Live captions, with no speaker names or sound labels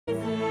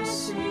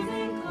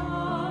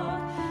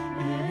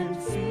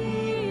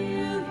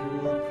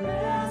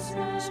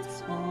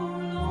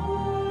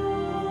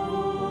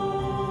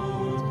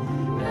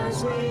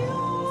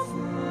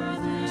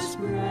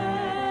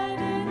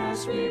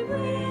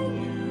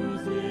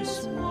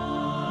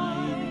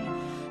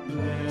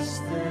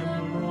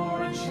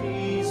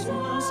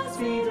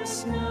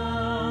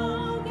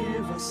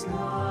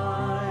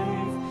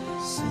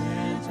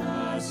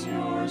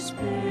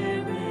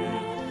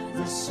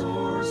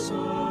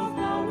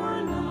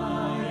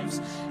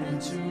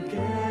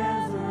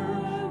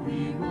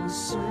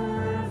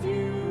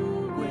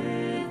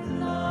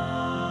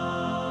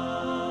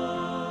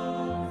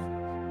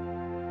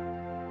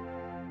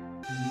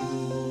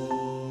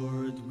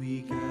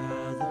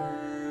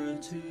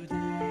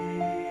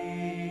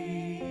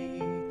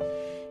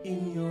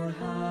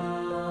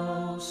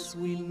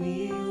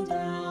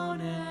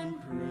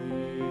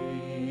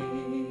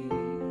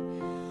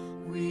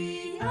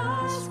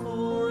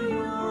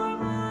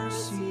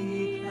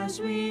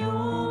we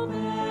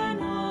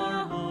open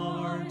our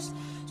hearts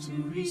to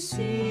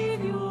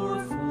receive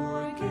your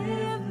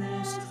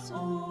forgiveness,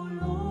 O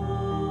Lord.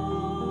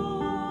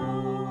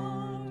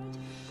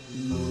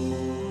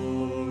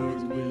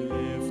 Lord, we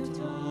lift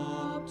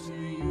up to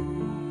you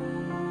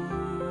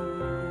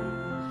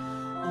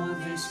all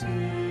these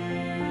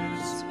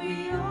gifts we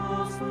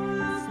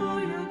offer for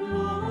your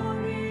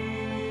glory.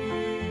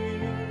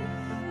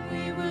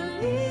 We will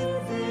eat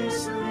this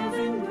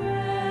living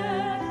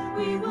bread,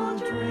 we will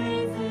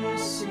drink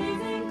this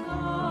saving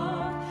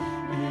cup,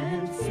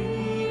 and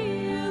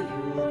feel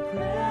your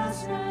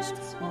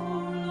presence, O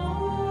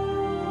Lord.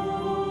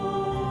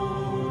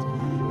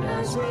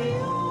 As we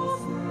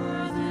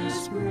offer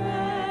this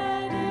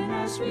bread and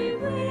as we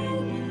bring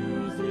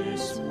you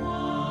this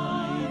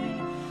wine,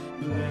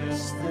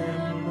 bless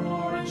them,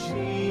 Lord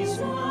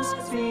Jesus,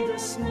 feed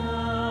us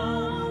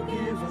now,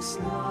 give us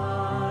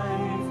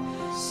life,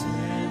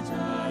 send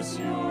us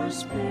your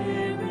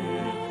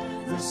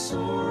Spirit, the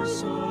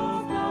source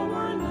of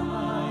our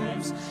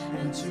lives,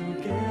 and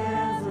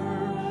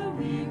together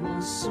we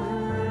will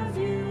serve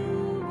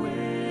you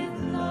with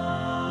love.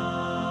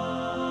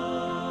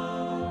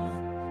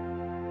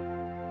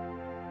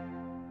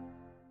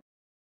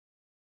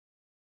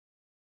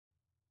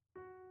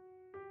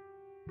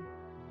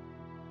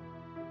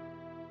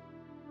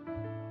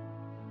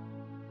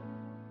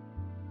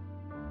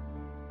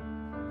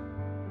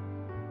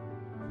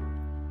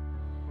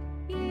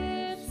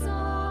 Gifts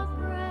of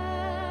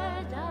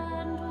bread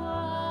and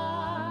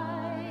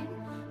wine,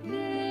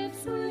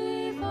 gifts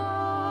we've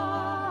offered,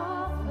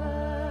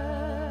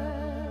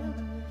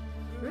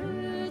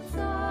 fruits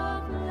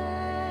of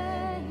labor,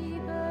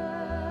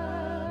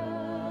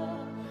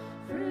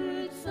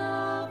 fruits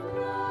of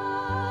love,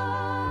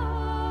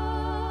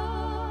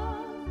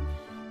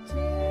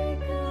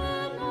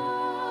 taken offered,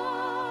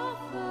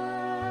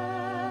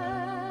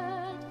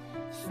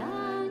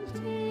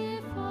 sanctified,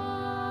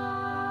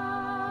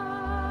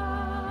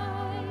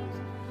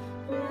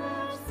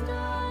 blessed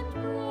and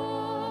broken,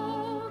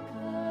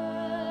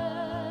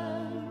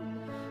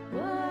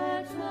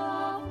 words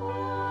of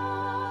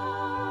one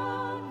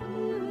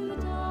who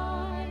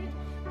died,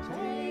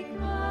 take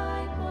my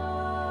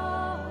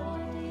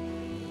body.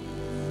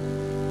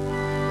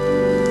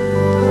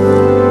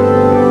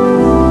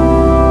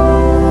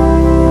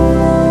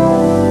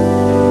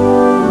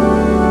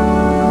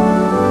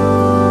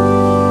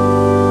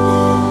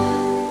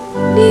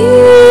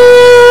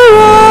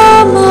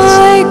 Nearer,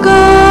 my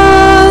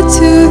God,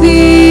 to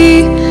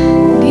thee,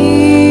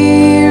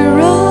 nearer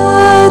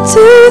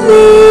to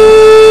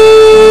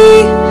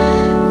thee,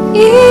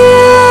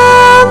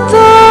 e'en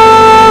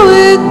though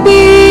it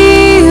be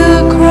a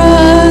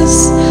cross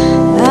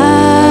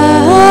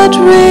that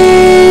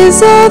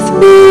raiseth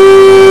me,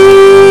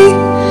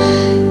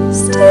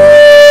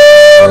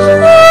 still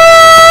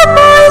all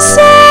my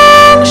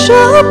song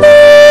shall be.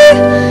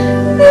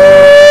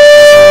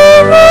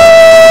 Nearer,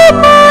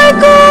 my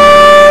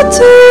God,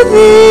 to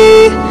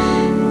thee,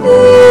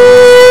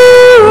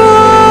 nearer,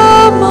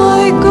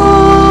 my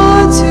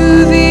God, to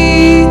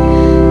thee,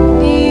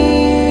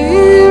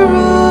 nearer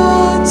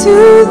to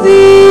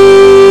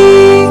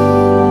thee.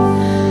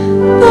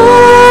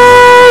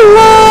 Though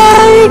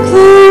like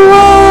the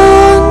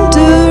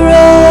wanderer,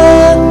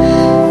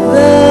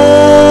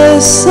 the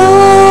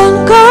sun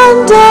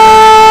gone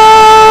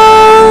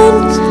down,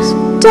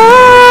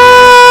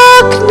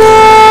 darkness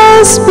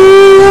be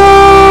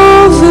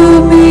over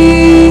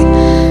me,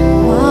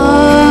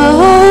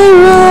 my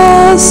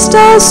rest a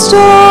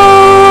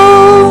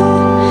stone.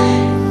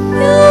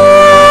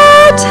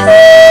 Yet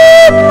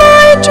in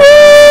my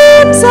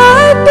dreams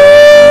I be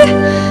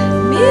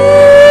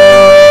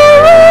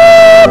nearer,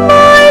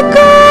 my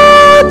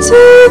God,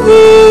 to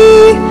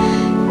thee,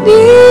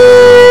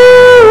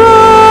 nearer,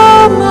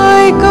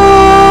 my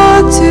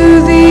God, to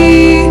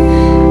thee,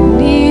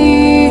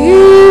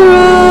 nearer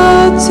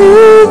to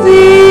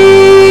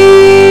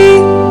thee.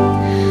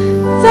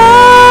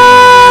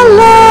 Thou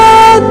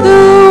let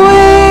the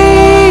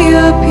way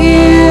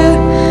appear,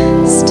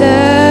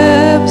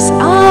 steps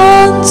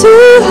unto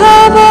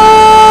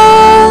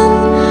heaven.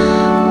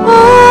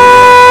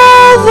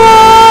 All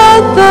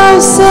that thou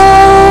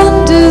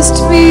sendest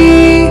me,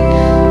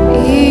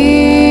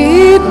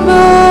 in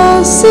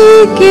mercy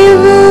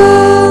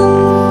given.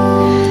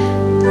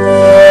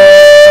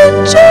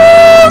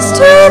 Angels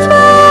to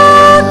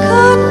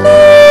beckon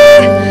me,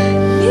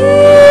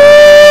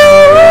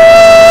 nearer,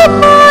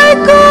 my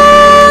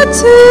God,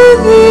 to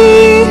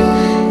thee,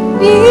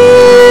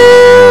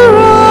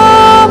 nearer,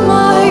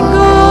 my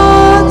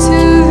God,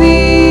 to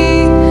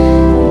thee,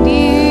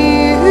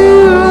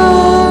 nearer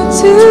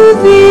to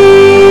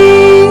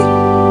thee.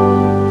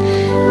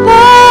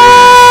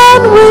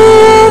 Then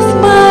with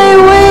my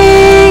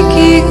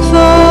waking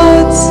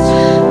thoughts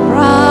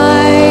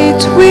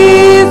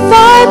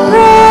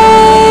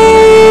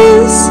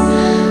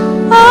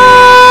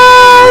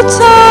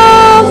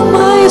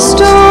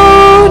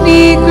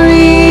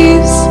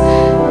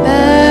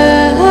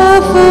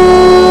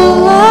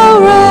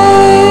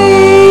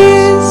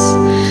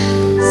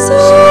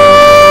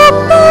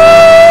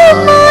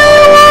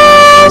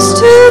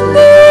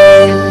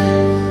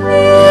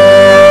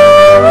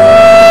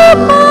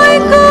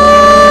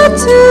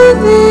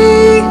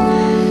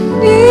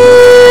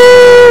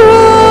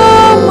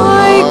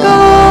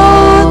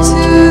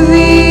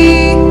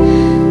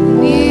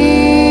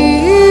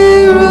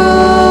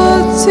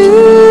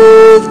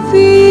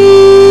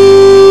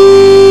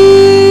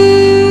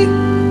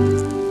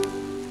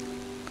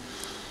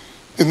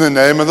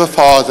the name of the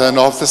Father, and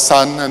of the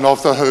Son, and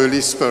of the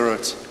Holy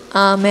Spirit.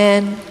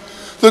 Amen.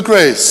 The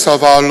grace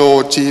of our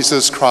Lord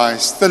Jesus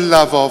Christ, the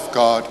love of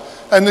God,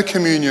 and the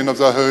communion of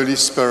the Holy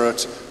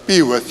Spirit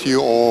be with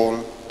you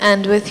all.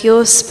 And with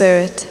your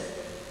spirit.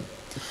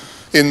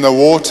 In the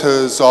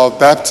waters of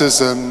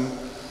baptism,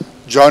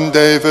 John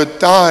David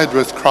died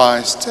with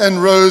Christ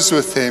and rose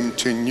with him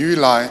to new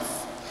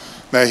life.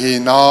 May he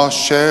now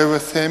share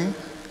with him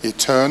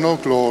eternal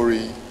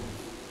glory.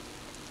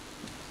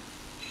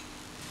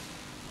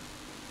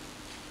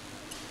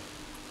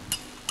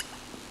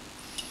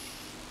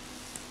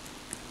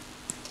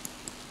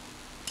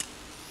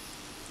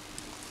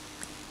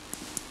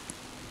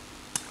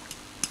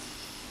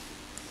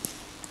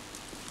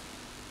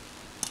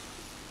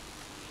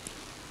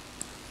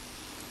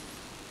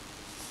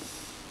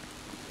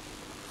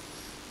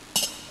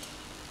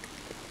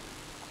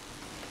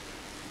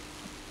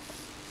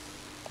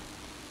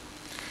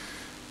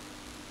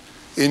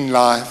 In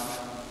life,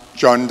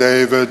 John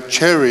David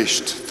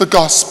cherished the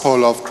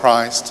gospel of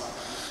Christ.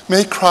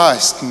 May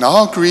Christ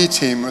now greet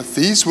him with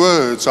these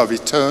words of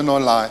eternal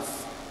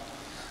life.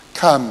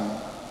 Come,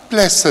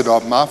 blessed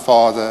of my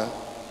Father.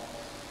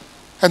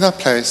 And I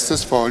place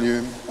this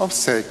volume of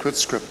sacred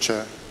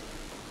scripture.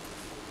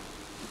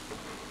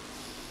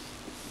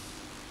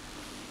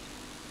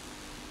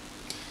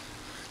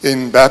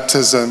 In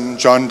baptism,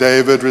 John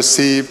David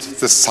received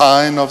the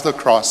sign of the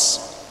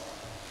cross.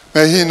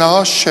 May he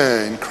now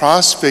share in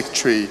Christ's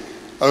victory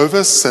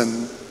over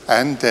sin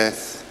and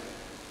death.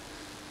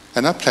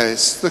 And I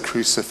place the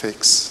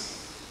crucifix.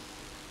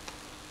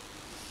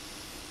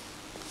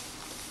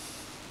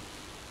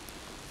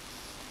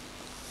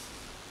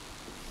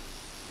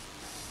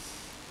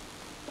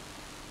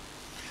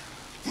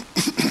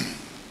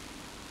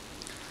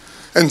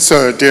 And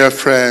so, dear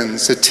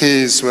friends, it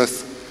is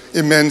with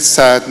immense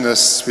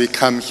sadness we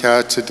come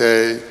here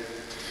today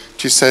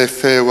to say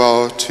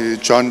farewell to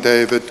John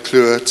David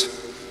Cluett.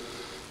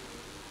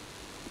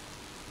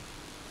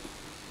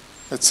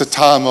 It's a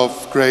time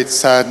of great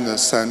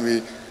sadness, and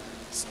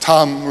it's a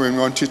time when we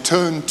want to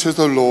turn to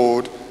the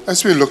Lord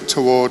as we look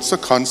towards the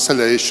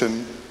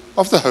consolation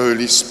of the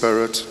Holy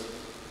Spirit.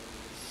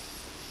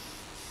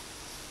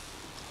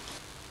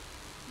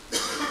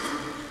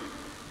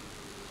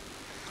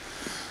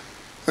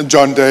 And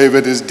John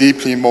David is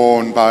deeply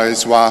mourned by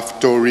his wife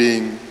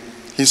Doreen,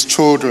 his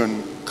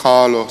children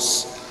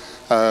Carlos,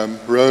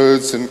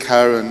 Rhodes and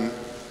Karen,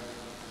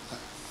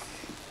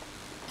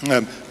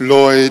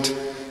 Lloyd,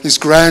 his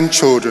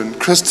grandchildren,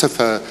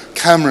 Christopher,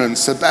 Cameron,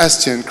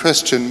 Sebastian,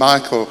 Christian,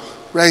 Michael,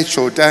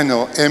 Rachel,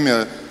 Daniel,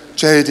 Emma,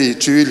 JD,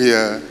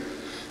 Julia,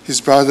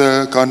 his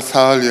brother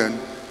Gonthalion,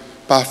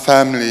 by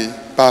family,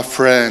 by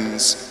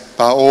friends,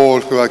 by all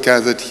who are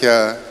gathered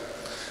here.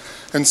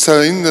 And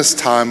so in this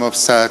time of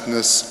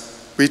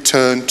sadness, we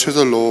turn to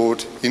the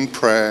Lord in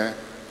prayer.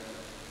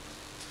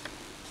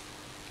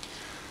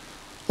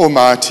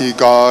 Almighty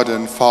God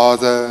and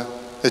Father,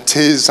 it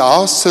is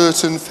our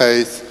certain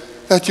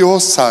faith that your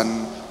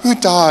Son, who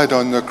died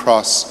on the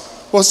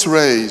cross, was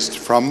raised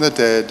from the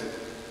dead,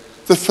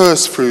 the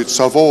first fruits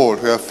of all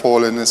who have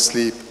fallen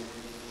asleep.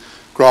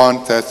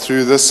 Grant that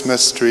through this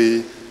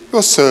mystery,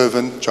 your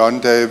servant John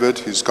David,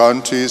 who's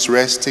gone to his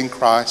rest in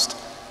Christ,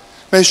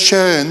 may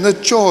share in the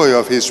joy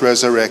of his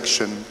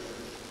resurrection.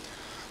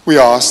 We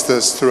ask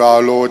this through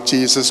our Lord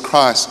Jesus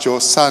Christ,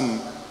 your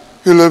Son,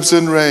 who lives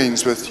and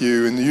reigns with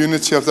you in the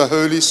unity of the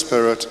Holy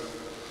Spirit,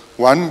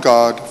 one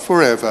God,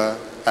 forever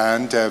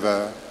and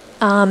ever.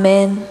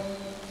 Amen.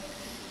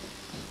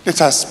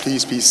 Let us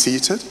please be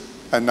seated,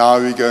 and now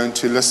we're going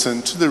to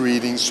listen to the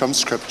readings from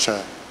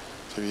Scripture.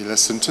 So we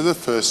listen to the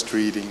first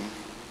reading.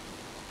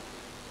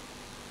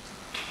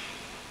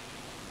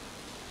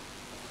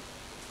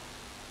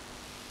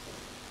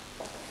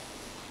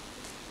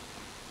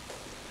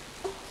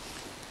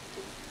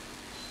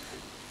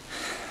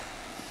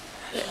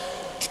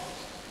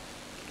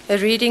 A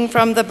reading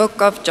from the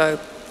book of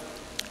Job.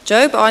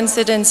 Job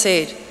answered and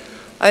said,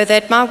 "Oh,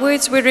 that my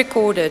words were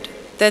recorded,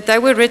 that they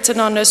were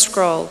written on a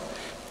scroll,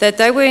 that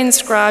they were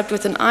inscribed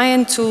with an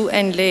iron tool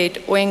and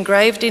lead, or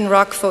engraved in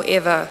rock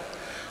forever.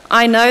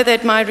 I know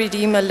that my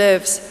Redeemer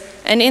lives,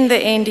 and in the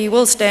end he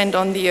will stand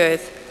on the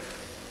earth.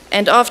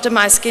 And after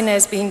my skin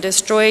has been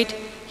destroyed,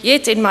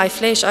 yet in my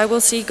flesh I will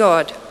see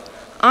God.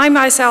 I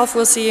myself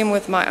will see him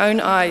with my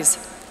own eyes,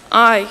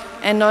 I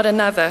and not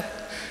another.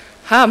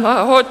 How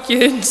my heart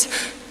yearns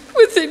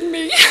within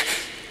me."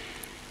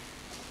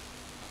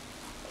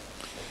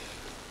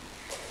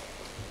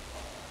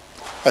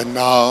 And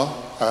now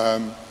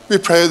we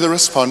pray the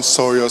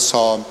responsorial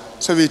psalm.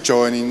 So we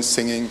join in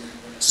singing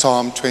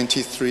Psalm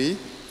 23,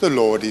 "The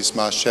Lord is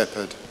my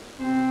shepherd."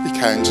 We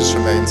can just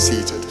remain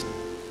seated.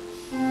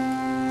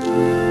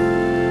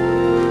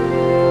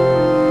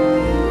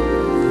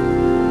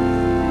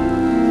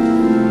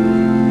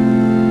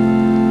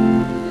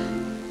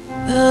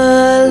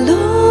 The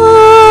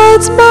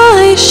Lord's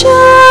my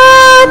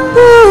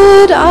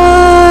shepherd,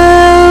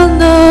 I'll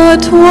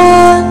not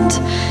want.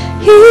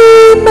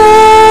 He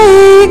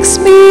makes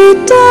me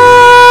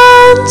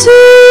down to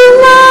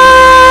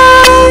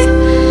lie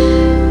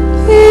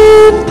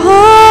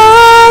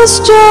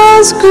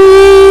pastures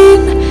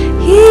green,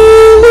 he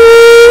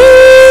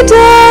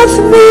leadeth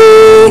me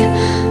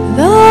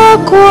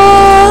the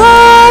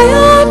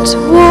quiet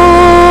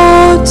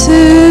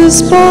waters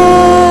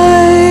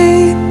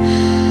by.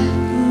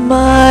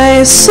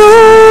 My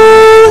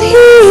soul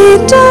he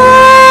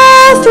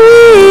doth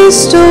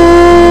restore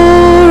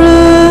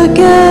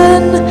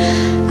again,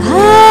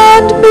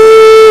 and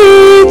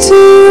me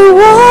to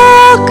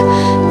walk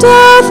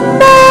doth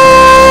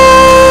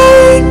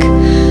make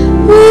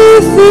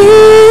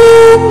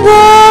within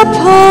the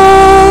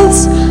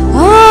paths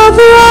of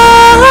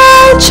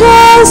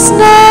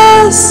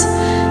righteousness,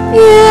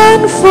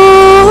 and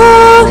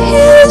for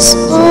his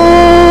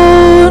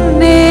own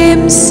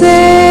name's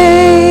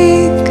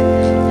sake.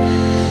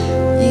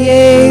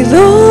 Yea,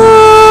 though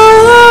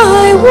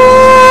I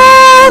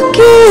walk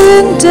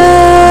in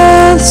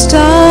death's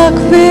dark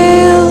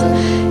vale,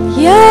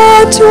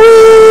 yet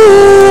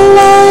will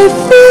I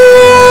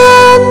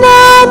fear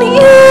none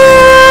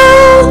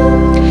ill,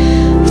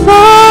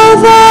 for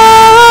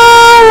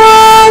thou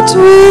art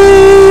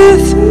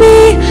with me,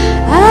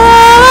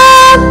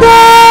 and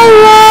thy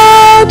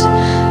rod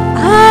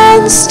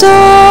and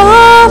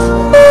staff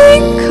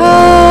make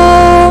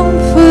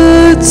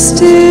comfort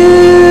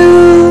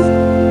still.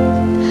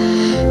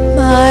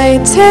 My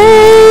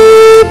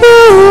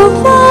table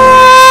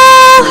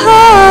thou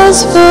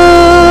hast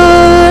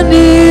furnished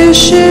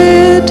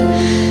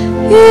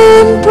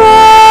in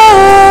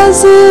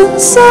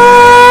presence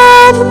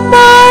of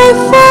my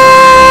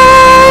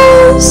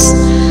foes.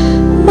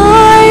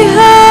 My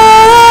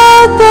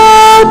head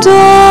thou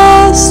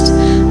dost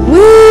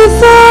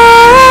with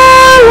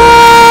oil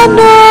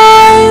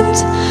anoint,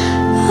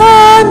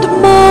 and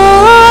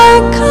my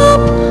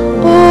cup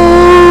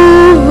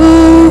overflows.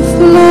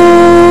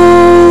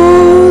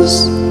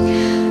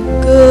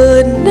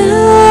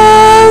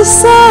 Goodness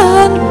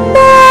and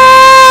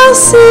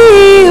mercy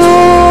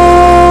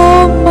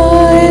all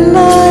my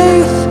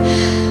life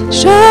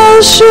shall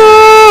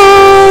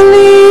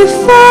surely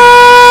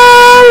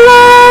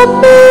follow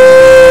me,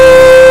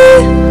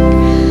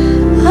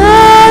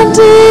 and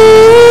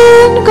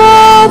in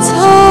God's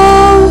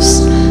house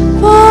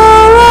forevermore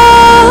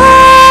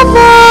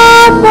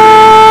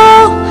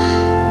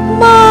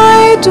my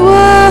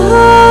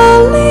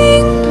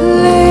dwelling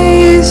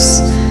place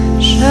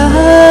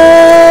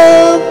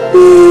shall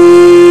be.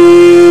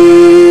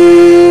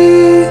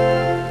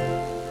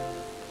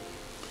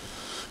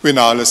 We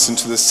now listen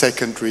to the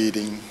second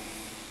reading.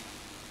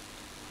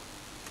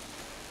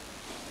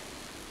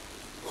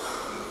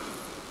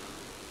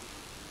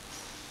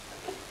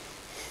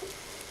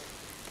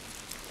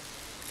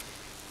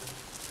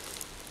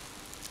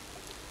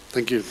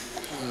 Thank you.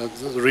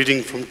 The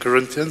reading from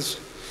Corinthians.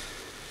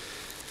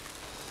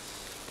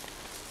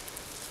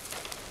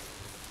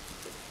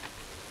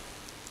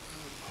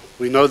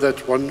 We know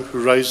that one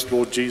who raised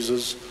Lord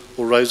Jesus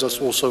will raise us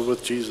also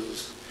with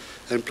Jesus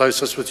and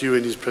place us with you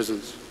in his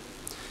presence.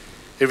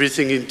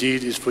 Everything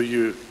indeed is for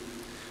you,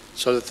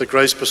 so that the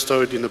grace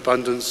bestowed in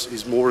abundance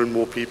is more and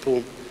more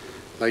people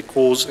may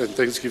cause and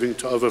thanksgiving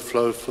to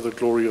overflow for the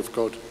glory of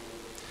God.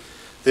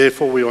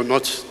 Therefore we are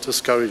not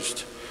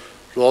discouraged.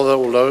 Rather,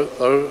 although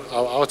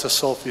our outer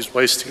self is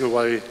wasting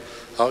away,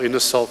 our inner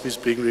self is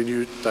being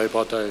renewed day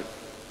by day.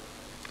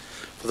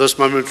 For this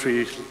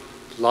momentary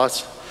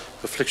light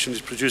affliction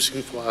is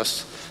producing for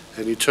us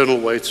an eternal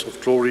weight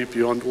of glory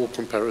beyond all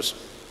comparison,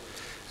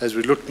 as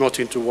we look not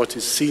into what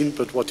is seen,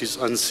 but what is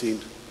unseen.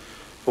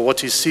 For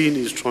what is seen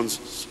is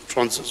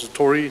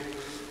transitory,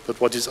 but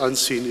what is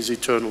unseen is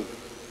eternal.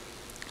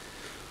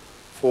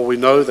 For we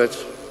know that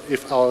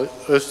if our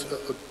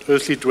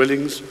earthly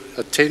dwellings,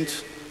 a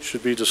tent,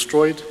 should be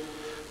destroyed,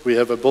 we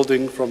have a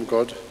building from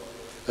God,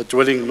 a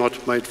dwelling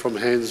not made from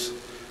hands,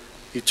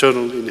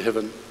 eternal in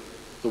heaven,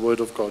 the word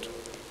of God.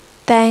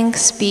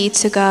 Thanks be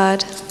to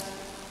God.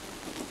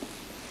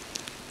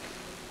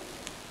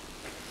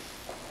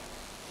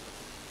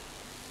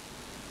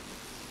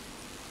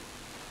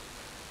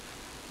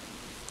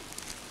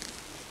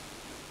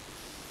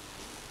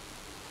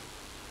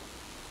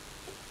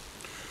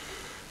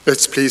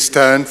 Let's please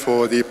stand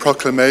for the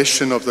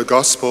proclamation of the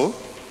gospel.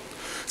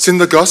 It's in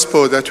the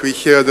gospel that we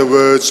hear the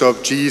words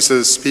of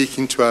Jesus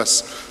speaking to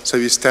us, so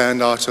we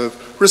stand out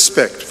of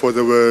respect for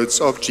the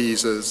words of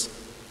Jesus.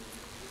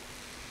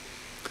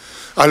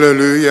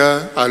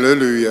 Alleluia,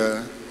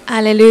 alleluia.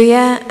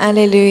 Alleluia,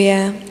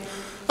 alleluia.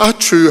 Our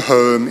true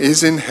home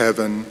is in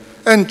heaven,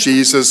 and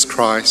Jesus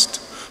Christ,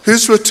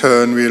 whose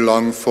return we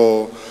long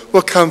for,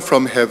 will come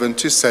from heaven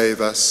to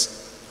save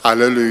us.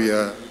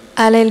 Alleluia.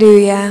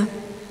 Alleluia.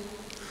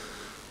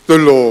 The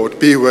Lord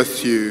be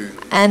with you.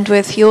 And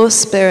with your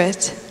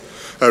spirit.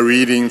 A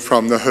reading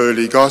from the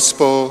Holy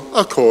Gospel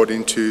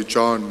according to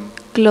John.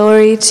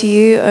 Glory to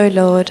you, O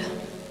Lord.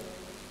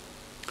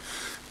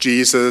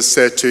 Jesus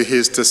said to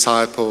his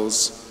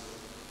disciples,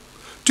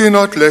 "Do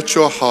not let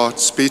your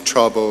hearts be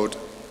troubled.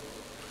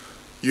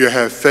 You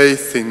have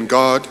faith in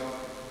God,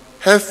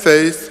 have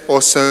faith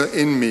also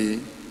in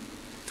me.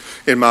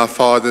 In my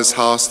Father's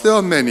house there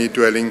are many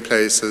dwelling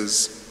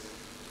places.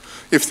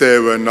 If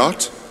there were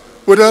not,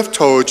 would have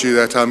told you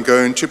that I'm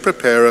going to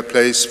prepare a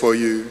place for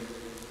you.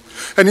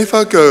 And if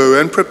I go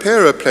and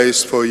prepare a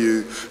place for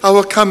you, I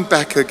will come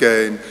back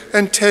again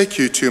and take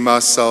you to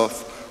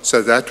myself,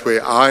 so that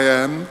where I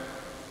am,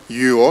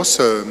 you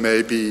also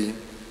may be.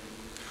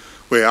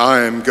 Where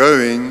I am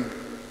going,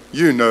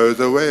 you know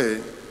the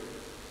way."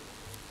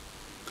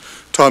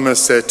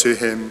 Thomas said to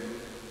him,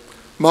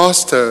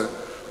 "Master,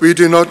 we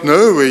do not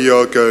know where you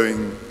are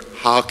going.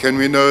 How can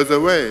we know the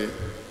way?"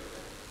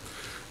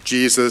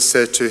 Jesus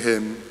said to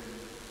him,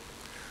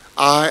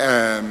 "I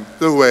am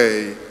the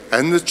way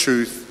and the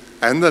truth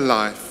and the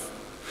life.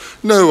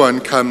 No one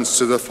comes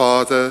to the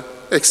Father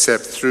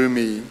except through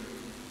me."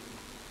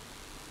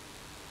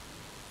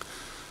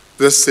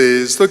 This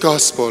is the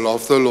gospel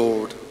of the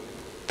Lord.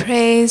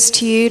 Praise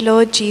to you,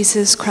 Lord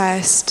Jesus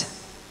Christ.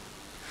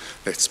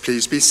 Let's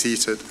please be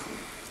seated.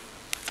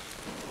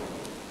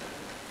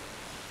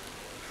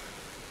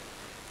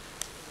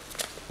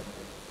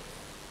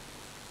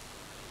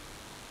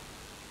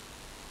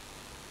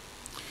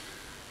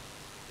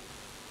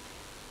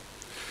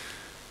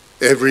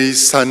 Every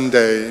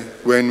Sunday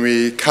when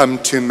we come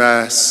to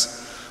Mass,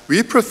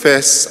 we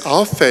profess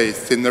our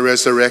faith in the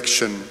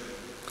resurrection.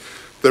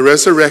 The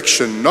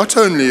resurrection not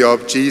only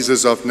of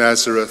Jesus of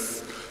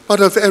Nazareth,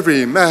 but of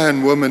every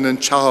man, woman, and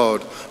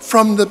child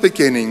from the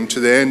beginning to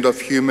the end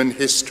of human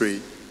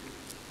history.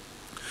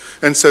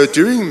 And so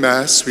during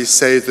Mass, we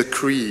say the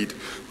Creed,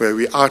 where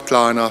we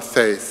outline our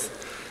faith.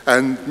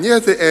 And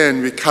near the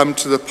end, we come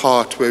to the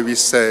part where we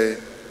say,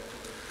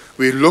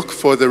 "We look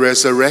for the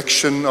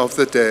resurrection of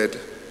the dead."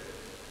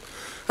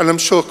 And I'm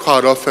sure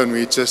quite often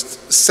we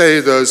just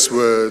say those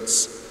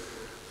words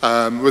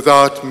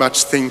without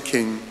much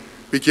thinking.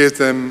 We give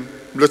them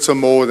little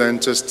more than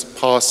just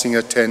passing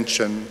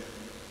attention.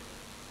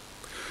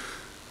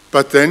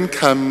 But then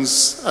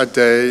comes a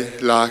day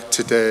like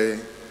today,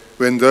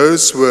 when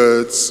those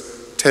words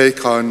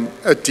take on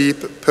a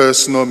deep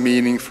personal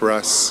meaning for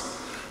us,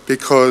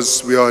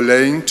 because we are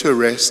laying to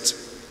rest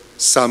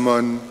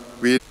someone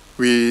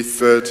we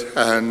third,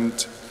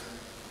 and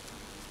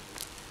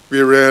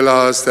we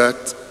realize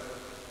that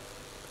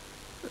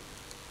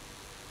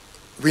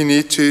we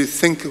need to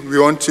think, we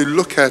want to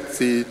look at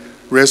the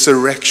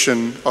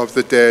resurrection of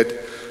the dead,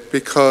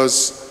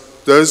 because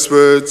those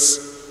words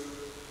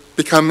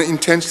become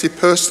intensely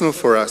personal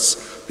for us.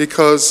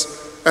 Because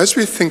as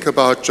we think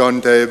about John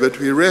David,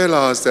 we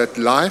realize that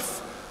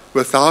life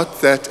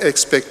without that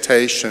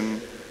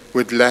expectation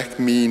would lack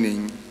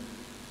meaning.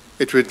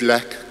 It would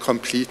lack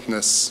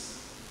completeness.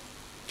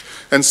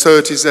 And so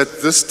it is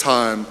at this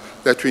time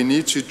that we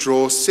need to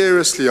draw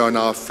seriously on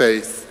our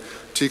faith,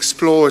 to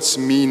explore its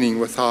meaning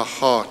with our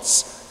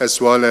hearts as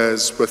well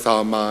as with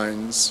our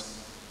minds.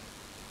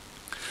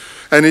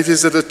 And it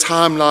is at a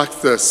time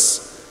like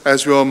this,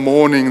 as we are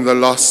mourning the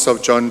loss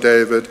of John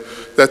David,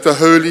 that the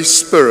Holy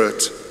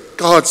Spirit,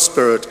 God's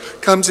Spirit,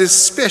 comes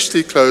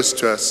especially close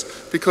to us,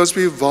 because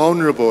we're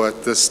vulnerable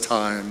at this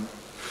time.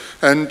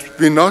 And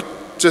we don't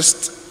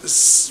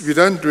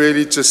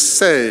really just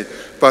say,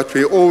 but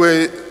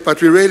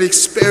we're really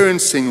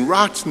experiencing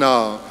right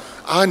now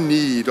our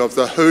need of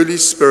the Holy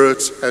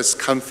Spirit as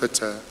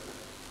comforter.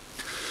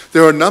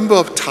 There are a number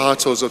of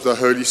titles of the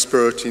Holy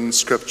Spirit in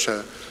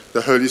Scripture.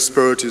 The Holy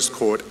Spirit is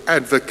called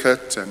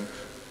Advocate and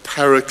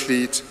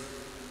Paraclete,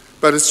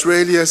 but it's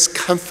really as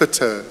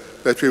comforter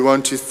that we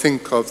want to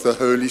think of the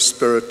Holy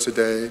Spirit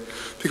today,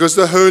 because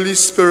the Holy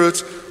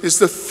Spirit is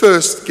the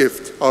first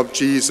gift of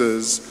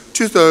Jesus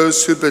to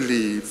those who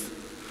believe,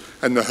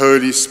 and the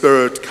Holy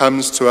Spirit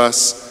comes to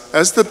us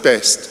as the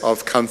best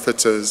of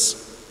comforters.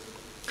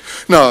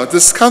 Now,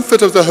 this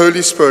comfort of the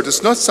Holy Spirit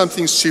is not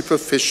something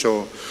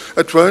superficial.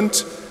 It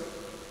won't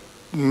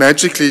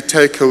magically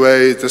take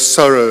away the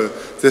sorrow,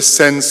 the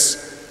sense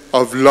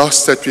of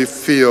loss that we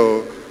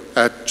feel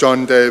at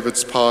John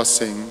David's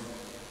passing.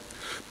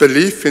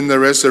 Belief in the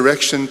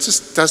resurrection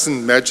just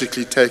doesn't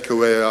magically take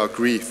away our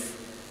grief.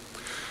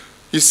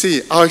 You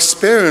see, our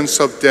experience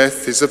of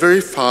death is a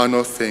very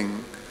final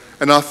thing,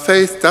 and our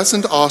faith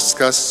doesn't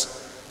ask us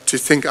to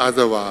think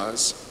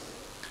otherwise.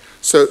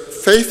 So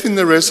faith in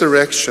the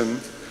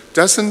resurrection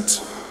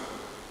doesn't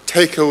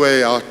take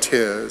away our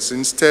tears.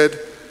 Instead,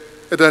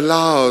 it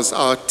allows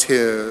our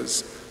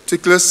tears to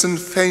glisten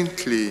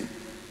faintly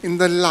in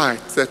the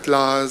light that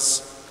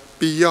lies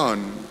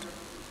beyond,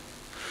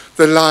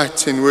 the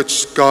light in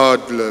which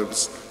God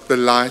lives, the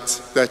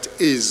light that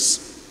is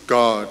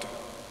God.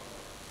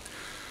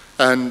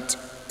 And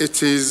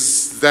it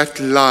is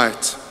that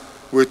light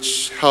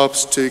which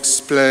helps to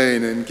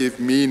explain and give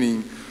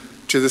meaning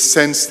to the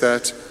sense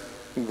that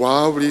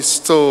while we're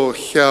still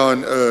here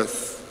on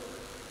earth,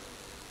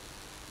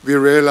 we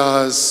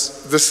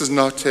realize this is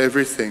not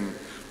everything.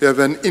 We have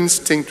an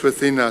instinct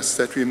within us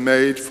that we're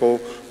made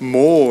for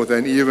more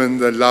than even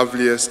the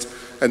loveliest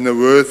and the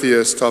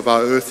worthiest of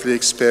our earthly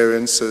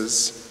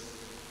experiences.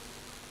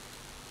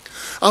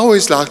 I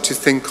always like to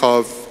think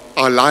of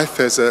our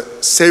life as a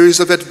series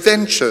of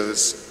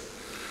adventures,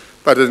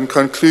 but it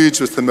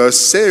concludes with the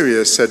most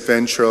serious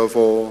adventure of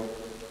all,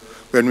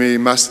 when we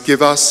must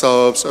give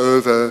ourselves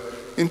over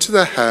into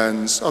the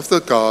hands of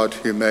the God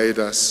who made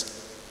us.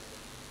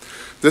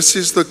 This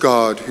is the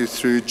God who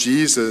through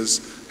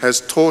Jesus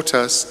has taught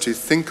us to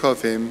think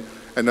of him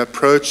and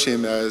approach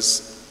him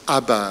as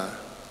Abba,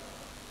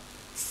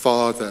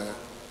 Father.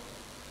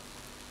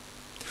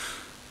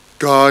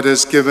 God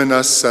has given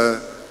us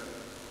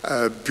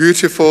a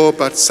beautiful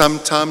but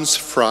sometimes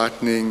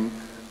frightening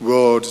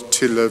world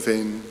to live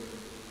in.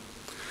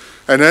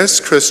 And as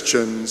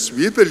Christians,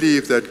 we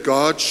believe that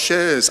God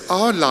shares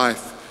our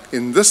life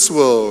in this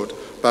world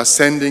by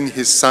sending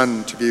his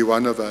Son to be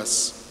one of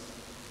us.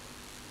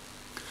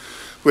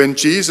 When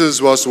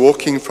Jesus was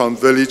walking from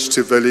village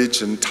to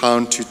village and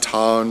town to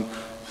town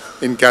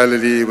in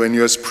Galilee, when he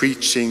was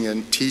preaching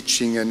and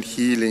teaching and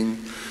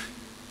healing,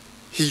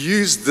 he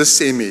used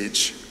this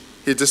image.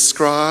 He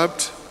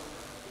described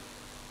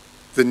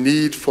the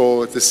need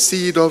for the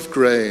seed of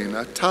grain,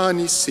 a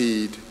tiny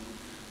seed,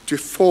 to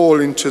fall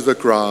into the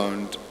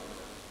ground,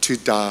 to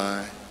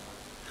die,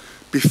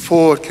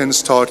 before it can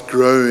start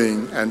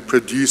growing and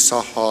produce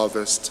a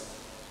harvest.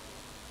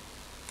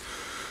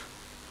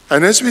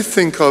 And as we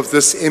think of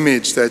this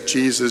image that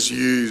Jesus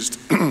used,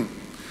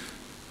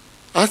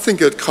 I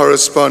think it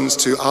corresponds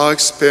to our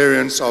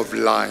experience of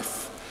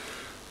life,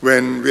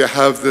 when we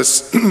have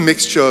this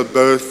mixture of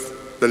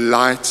both the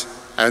light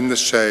and the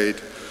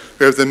shade.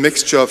 We have the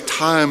mixture of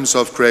times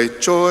of great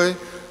joy,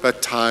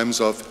 but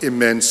times of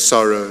immense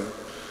sorrow.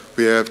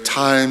 We have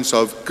times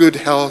of good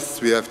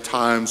health, we have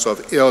times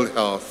of ill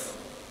health.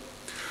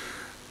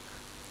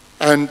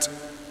 And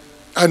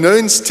I know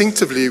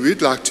instinctively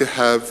we'd like to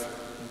have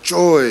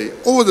joy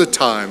all the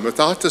time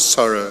without the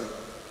sorrow.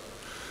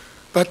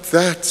 But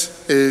that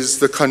is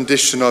the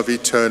condition of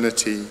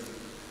eternity.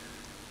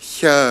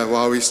 Here,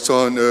 while we're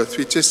still on earth,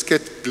 we just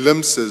get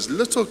glimpses,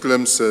 little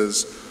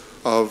glimpses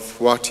of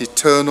what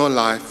eternal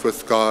life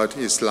with God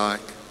is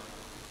like.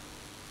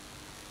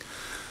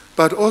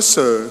 But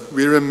also,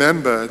 we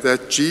remember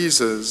that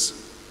Jesus,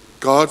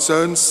 God's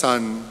own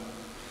Son,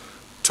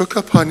 took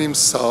upon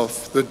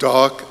himself the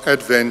dark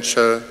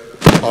adventure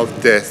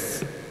of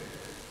death.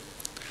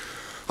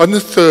 On the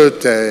third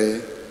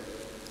day,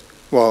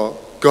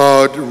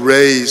 God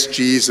raised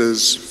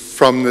Jesus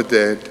from the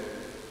dead.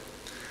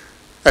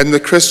 And the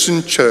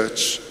Christian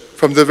church,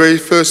 from the very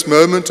first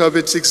moment of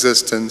its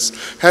existence,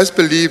 has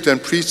believed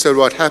and preached that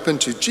what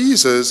happened to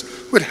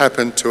Jesus would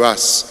happen to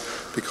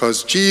us,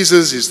 because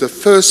Jesus is the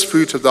first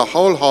fruit of the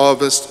whole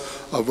harvest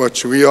of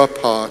which we are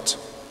part.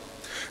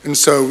 And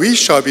so we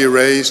shall be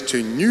raised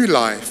to new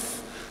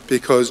life,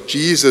 because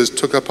Jesus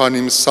took upon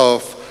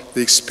himself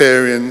the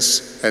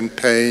experience and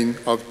pain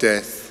of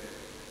death.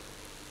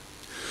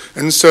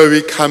 And so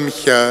we come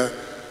here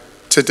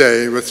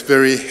today with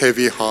very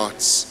heavy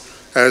hearts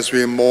as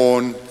we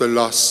mourn the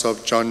loss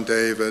of John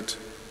David.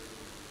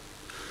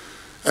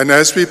 And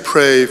as we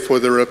pray for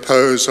the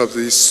repose of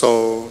his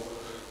soul,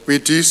 we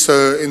do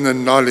so in the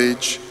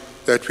knowledge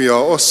that we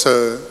are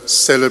also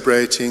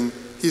celebrating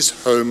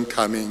his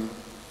homecoming.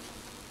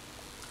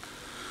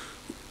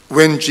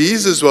 When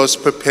Jesus was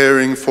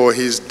preparing for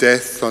his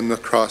death on the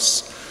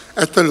cross,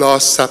 at the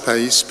Last Supper,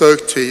 he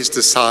spoke to his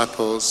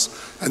disciples,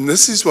 and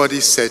this is what he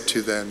said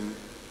to them.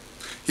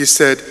 He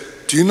said,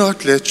 "Do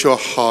not let your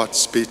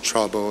hearts be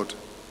troubled.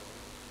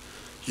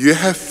 You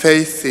have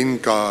faith in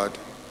God.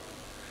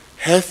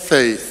 Have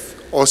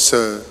faith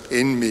also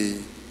in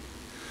me.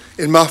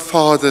 In my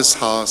Father's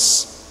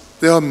house,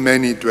 there are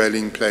many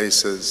dwelling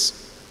places."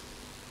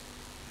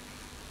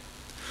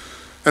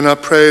 And I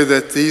pray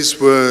that these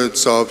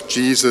words of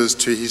Jesus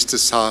to his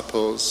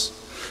disciples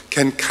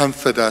can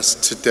comfort us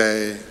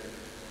today,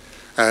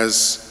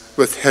 as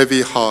with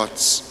heavy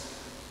hearts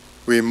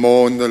we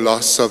mourn the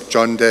loss of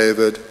John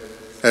David,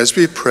 as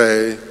we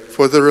pray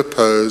for the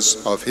repose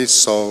of his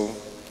soul.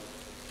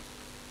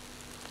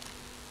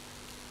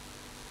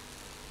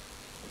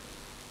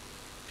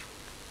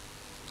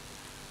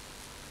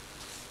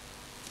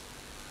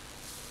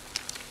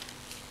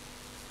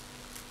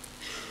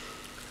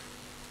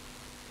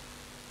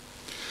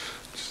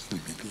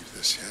 Let me leave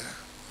this here.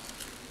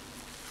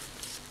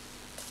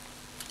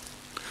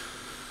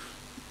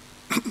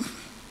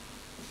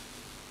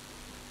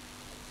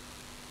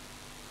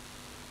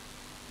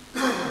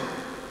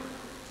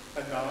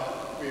 And now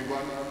we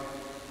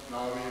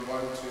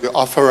want to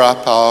offer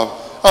up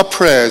our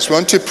prayers. We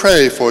want to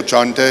pray for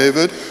John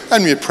David,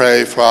 and we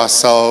pray for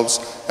ourselves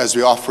as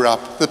we offer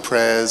up the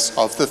prayers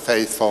of the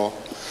faithful.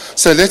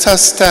 So let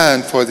us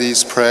stand for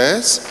these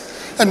prayers,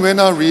 and when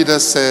our reader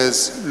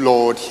says,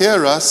 "Lord,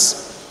 hear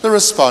us," the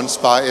response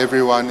by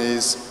everyone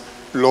is,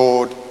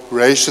 "Lord,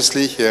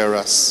 graciously hear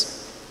us."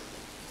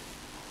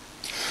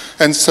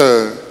 And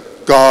so,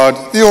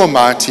 God, the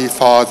Almighty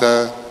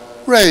Father,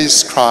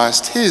 raised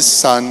Christ, his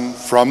Son,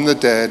 from the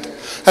dead,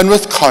 and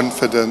with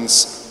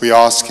confidence we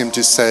ask him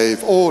to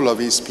save all of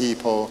his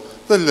people,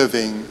 the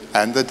living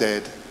and the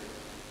dead.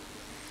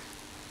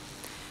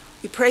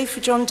 We pray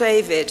for John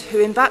David, who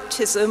in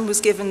baptism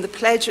was given the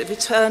pledge of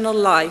eternal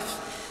life,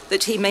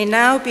 that he may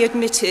now be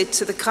admitted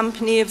to the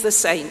company of the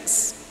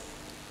saints.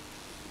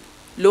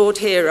 Lord,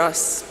 hear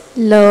us.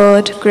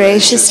 Lord,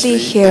 graciously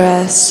hear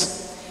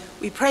us.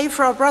 We pray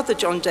for our brother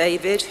John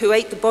David, who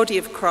ate the body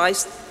of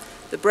Christ,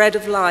 the bread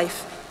of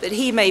life, that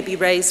he may be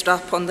raised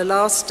up on the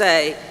last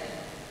day.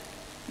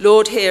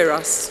 Lord, hear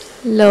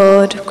us.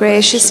 Lord,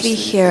 graciously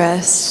hear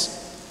us.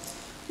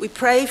 We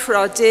pray for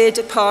our dear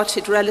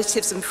departed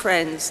relatives and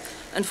friends,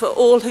 and for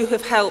all who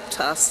have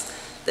helped us,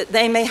 that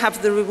they may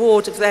have the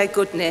reward of their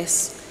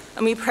goodness.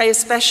 And we pray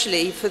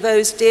especially for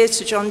those dear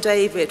to John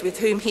David, with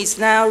whom he's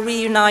now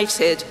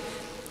reunited,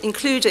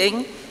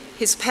 including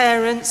his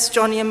parents,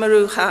 Johnny and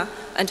Maruja,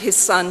 and his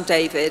son,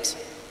 David.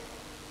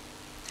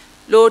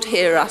 Lord,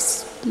 hear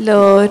us.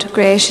 Lord,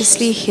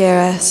 graciously hear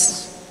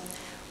us.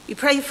 We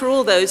pray for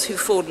all those who've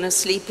fallen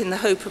asleep in the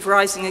hope of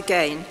rising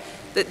again,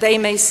 that they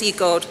may see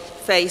God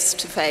face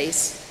to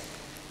face.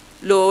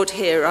 Lord,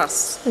 hear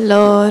us.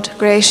 Lord,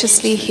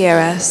 graciously hear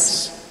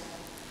us.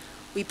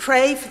 We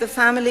pray for the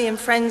family and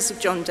friends of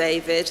John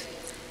David,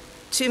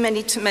 too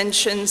many to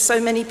mention,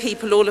 so many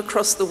people all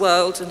across the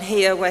world and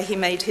here where he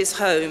made his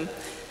home.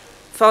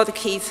 Father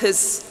Keith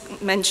has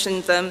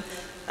mentioned them,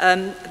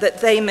 that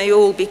they may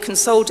all be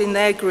consoled in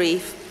their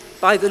grief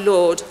by the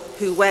Lord,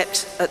 who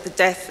wept at the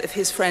death of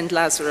his friend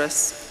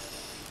Lazarus.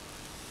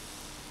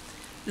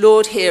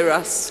 Lord, hear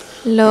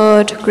us.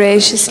 Lord,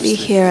 graciously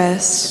hear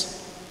us.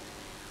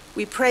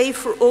 We pray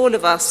for all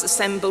of us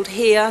assembled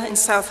here in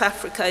South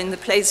Africa in the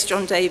place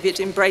John David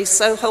embraced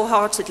so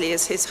wholeheartedly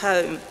as his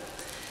home.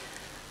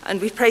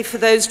 And we pray for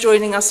those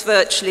joining us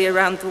virtually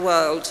around the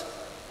world.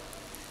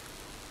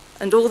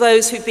 And all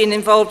those who've been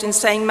involved in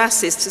saying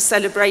masses to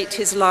celebrate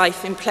his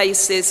life in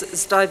places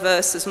as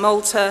diverse as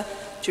Malta,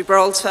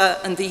 Gibraltar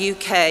and the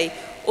UK,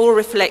 all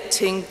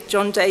reflecting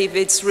John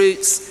David's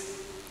roots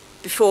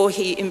before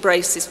he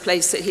embraced this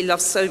place that he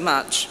loved so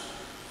much.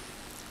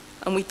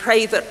 And we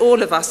pray that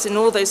all of us in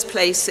all those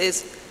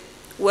places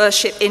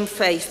worship in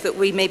faith, that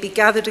we may be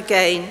gathered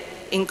again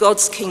in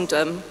God's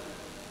kingdom.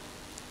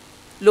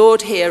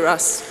 Lord, hear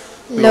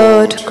us.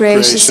 Lord,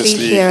 graciously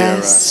hear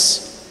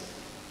us.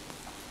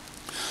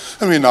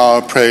 And we now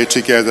pray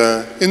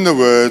together in the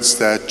words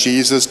that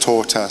Jesus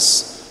taught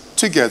us.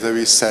 Together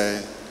we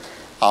say,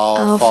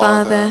 Our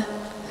Father,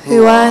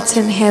 who art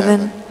in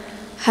heaven,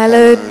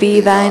 hallowed be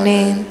thy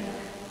name.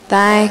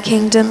 Thy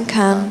kingdom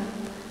come,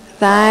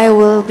 thy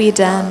will be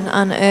done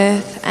on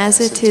earth as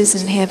it is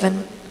in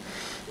heaven.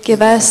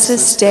 Give us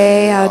this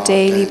day our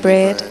daily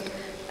bread,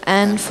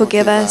 and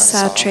forgive us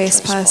our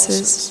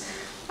trespasses,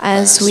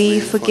 as we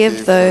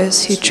forgive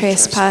those who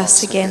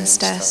trespass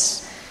against us.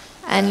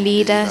 And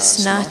lead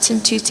us not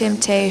into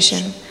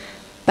temptation,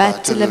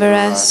 but deliver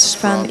us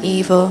from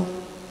evil.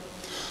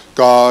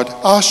 God,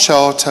 our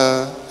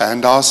shelter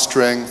and our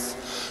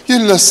strength, you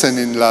listen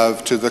in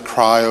love to the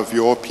cry of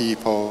your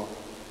people.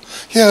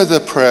 Hear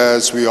the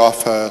prayers we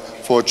offer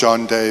for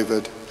John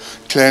David.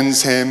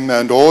 Cleanse him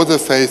and all the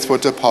faithful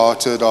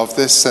departed of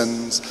their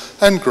sins,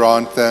 and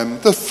grant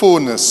them the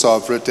fullness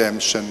of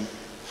redemption.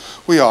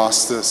 We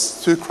ask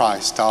this through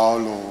Christ our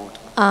Lord.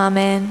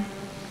 Amen.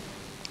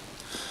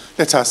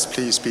 Let us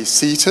please be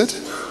seated.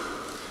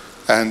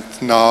 And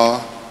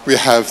now we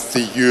have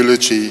the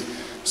eulogy.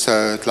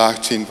 So I'd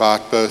like to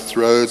invite both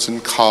Rhodes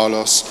and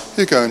Carlos,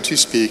 who are going to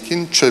speak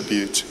in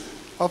tribute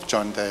of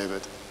John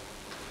David.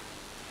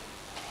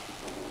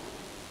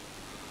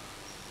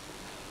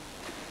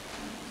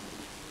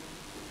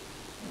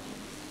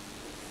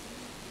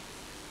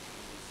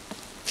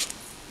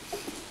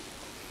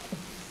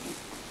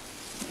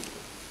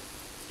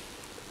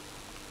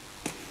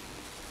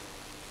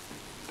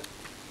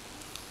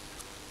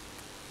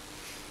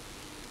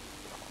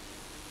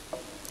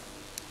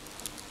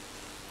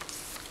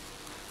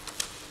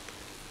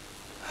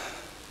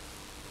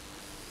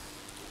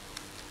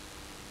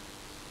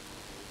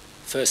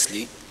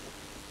 Firstly,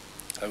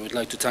 I would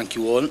like to thank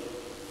you all,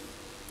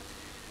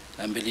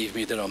 and believe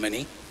me, there are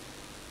many,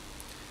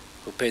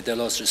 who paid their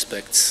last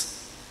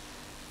respects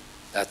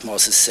at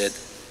Masses said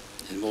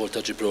in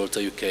Malta,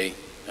 Gibraltar, UK,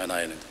 and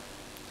Ireland,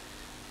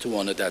 to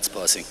honor Dad's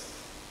passing.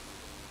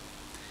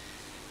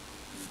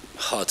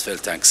 Heartfelt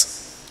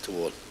thanks to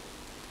all.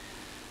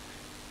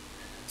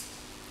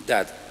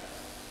 Dad,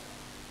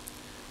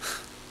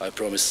 I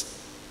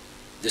promise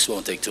this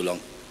won't take too long.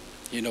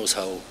 He knows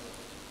how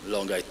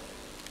long I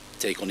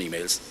take on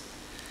emails.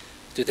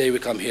 Today we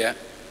come here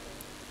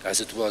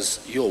as it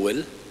was your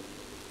will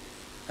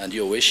and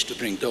your wish to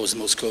bring those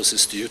most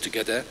closest to you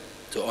together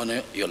to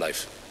honor your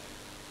life.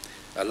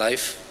 A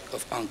life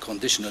of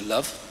unconditional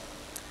love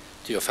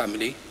to your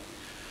family,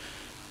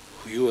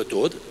 who you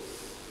adored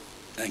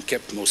and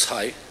kept most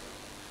high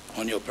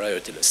on your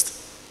priority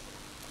list.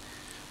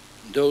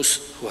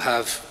 Those who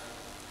have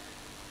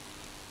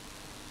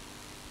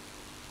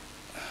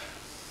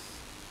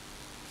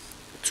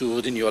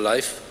toured in your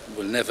life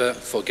will never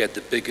forget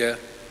the bigger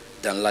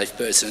than life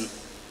person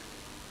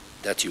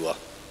that you are.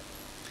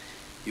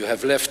 You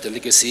have left a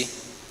legacy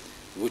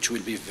which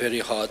will be very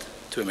hard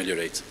to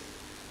ameliorate,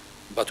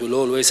 but will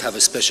always have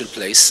a special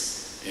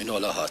place in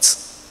all our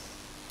hearts.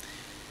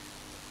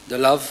 The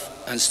love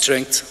and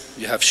strength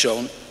you have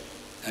shown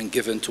and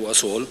given to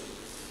us all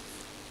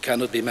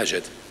cannot be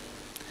measured,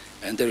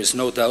 and there is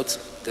no doubt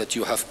that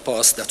you have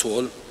passed that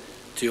all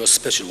to your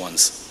special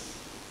ones,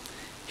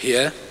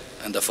 here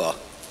and afar,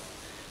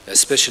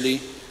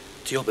 especially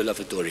to your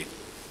beloved Doreen.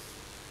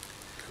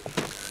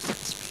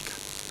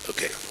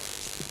 Okay.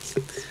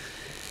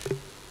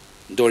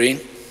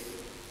 Doreen,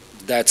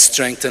 that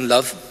strength and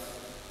love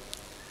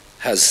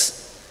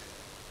has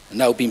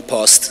now been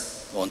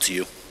passed on to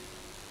you.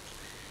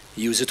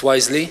 Use it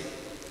wisely,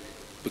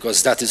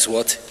 because that is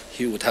what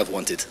he would have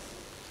wanted.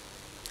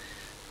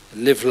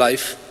 Live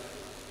life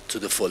to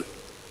the full.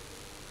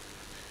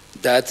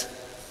 Dad,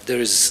 there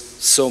is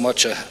so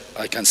much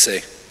I can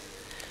say.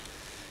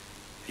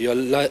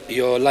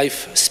 Your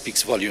life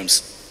speaks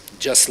volumes,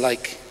 just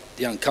like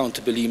the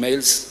uncountable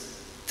emails,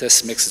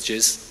 text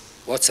messages,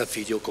 WhatsApp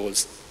video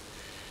calls,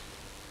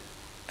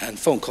 and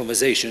phone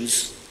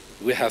conversations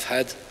we have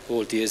had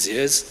all these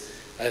years.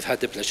 I've had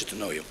the pleasure to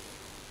know you.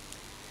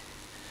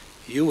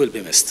 You will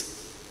be missed,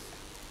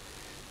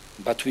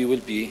 but we will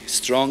be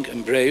strong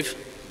and brave,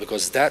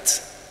 because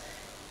that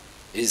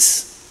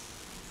is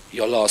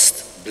your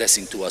last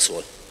blessing to us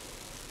all.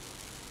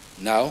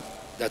 Now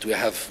that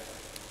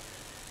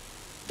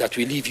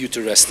we leave you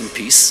to rest in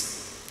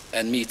peace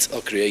and meet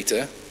our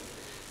Creator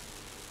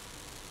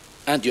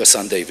and your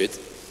son David,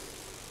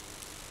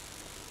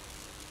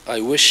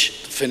 I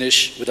wish to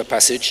finish with a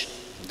passage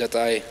that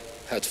I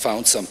had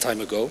found some time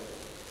ago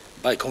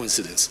by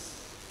coincidence,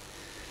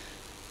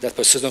 that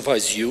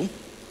personifies you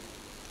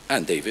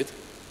and David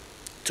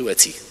to a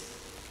T.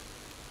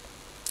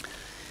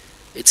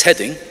 Its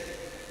heading,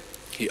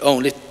 he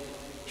only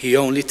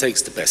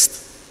takes the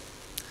best.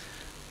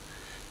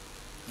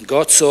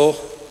 God saw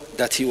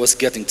that he was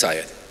getting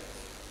tired.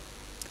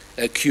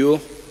 A cure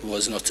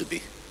was not to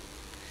be.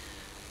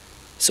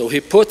 So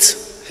he put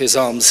his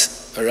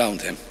arms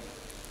around him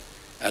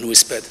and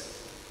whispered,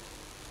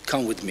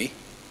 "Come with me."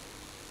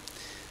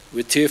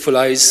 With tearful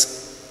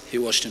eyes, he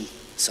watched him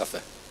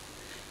suffer,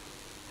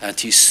 and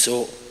he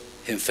saw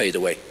him fade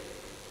away.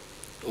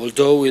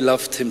 Although we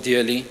loved him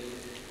dearly,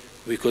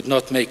 we could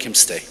not make him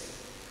stay.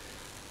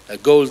 A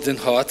golden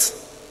heart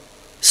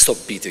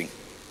stopped beating,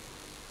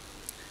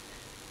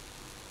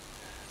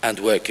 and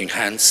working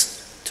hands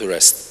to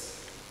rest.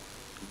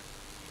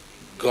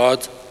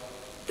 God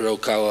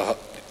broke our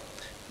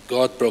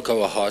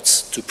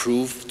hearts to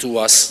prove to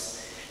us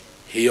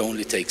he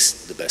only takes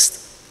the best.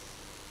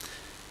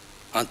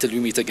 Until we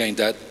meet again,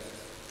 Dad,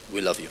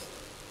 we love you.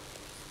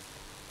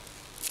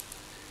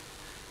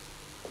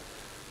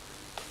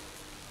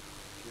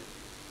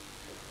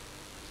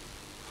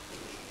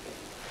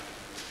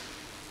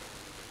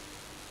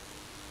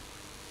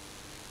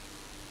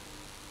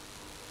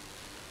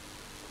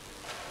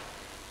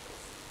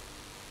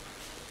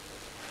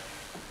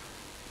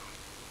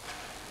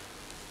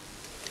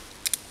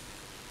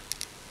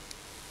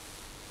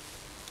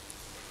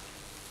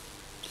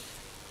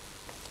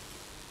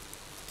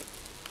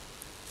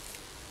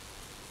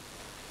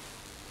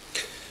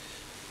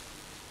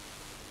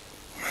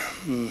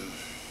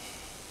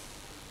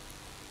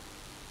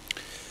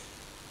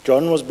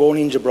 John was born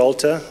in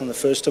Gibraltar on the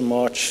 1st of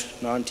March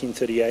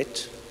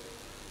 1938.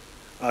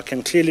 I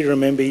can clearly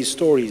remember his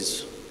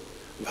stories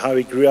of how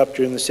he grew up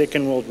during the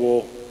Second World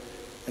War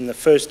and the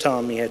first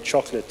time he had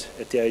chocolate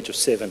at the age of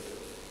 7.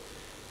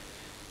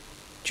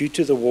 Due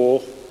to the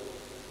war,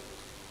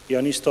 he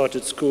only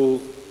started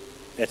school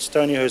at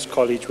Stonyhurst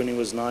College when he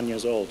was 9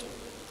 years old.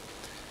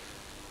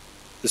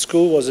 The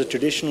school was a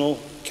traditional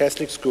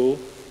Catholic school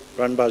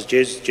run by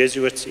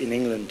Jesuits in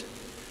England.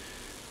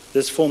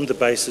 This formed the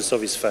basis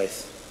of his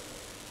faith.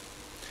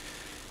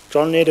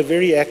 John led a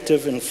very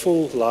active and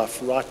full life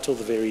right till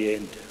the very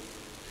end.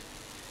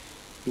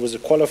 He was a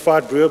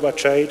qualified brewer by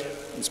trade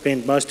and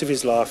spent most of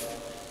his life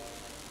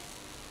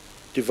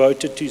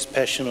devoted to his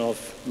passion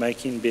of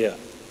making beer.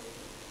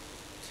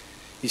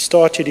 He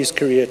started his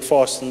career at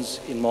Farston's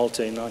in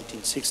Malta in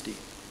 1960.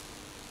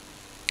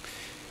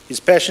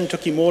 His passion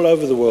took him all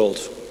over the world,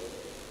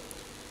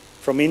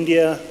 from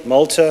India,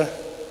 Malta,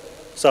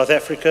 South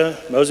Africa,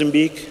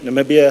 Mozambique,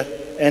 Namibia,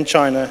 and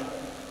China,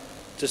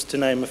 just to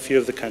name a few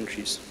of the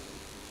countries.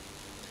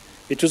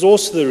 It was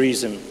also the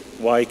reason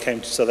why he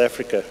came to South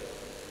Africa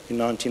in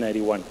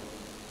 1981,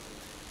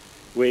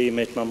 where he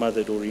met my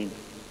mother, Doreen.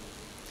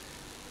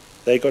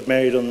 They got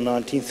married on the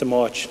 19th of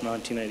March,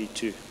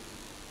 1982.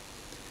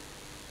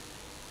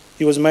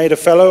 He was made a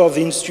Fellow of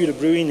the Institute of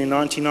Brewing in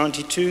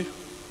 1992.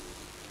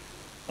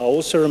 I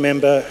also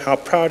remember how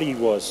proud he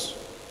was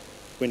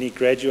when he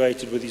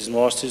graduated with his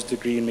master's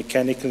degree in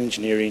mechanical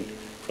engineering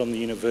from the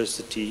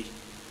University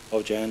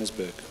of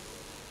Johannesburg.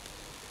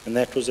 And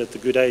that was at the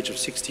good age of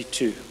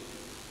 62.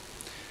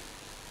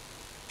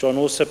 John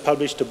also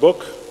published a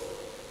book,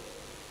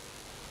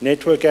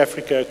 Network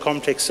Africa, a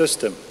Complex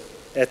System,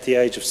 at the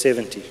age of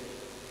 70.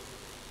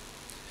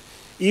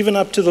 Even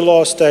up to the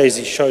last days,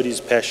 he showed his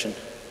passion.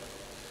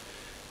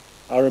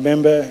 I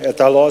remember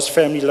at our last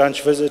family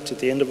lunch visit at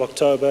the end of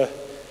October,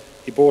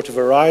 he brought a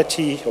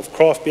variety of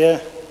craft beer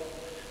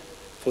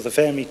for the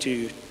family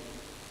to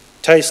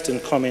taste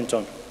and comment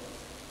on.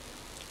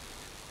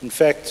 In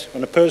fact,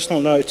 on a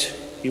personal note,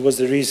 he was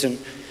the reason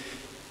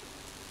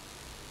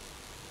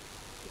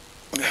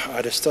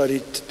I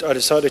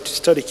decided to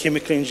study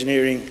chemical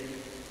engineering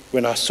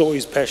when I saw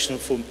his passion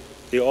for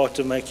the art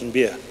of making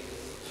beer.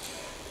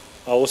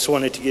 I also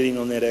wanted to get in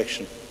on that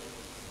action.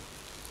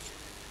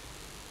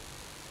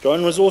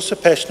 John was also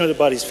passionate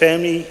about his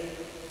family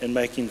and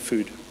making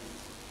food.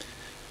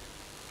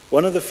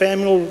 One of the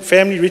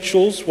family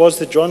rituals was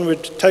that John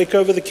would take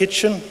over the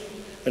kitchen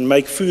and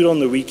make food on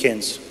the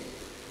weekends.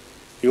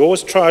 He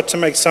always tried to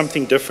make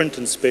something different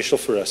and special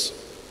for us.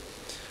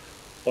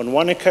 On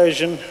one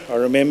occasion, I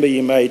remember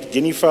he made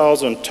guinea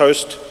fowls on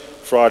toast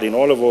fried in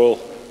olive oil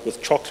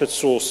with chocolate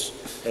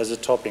sauce as a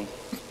topping.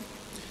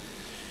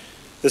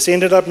 This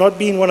ended up not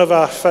being one of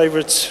our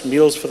favourite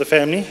meals for the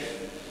family,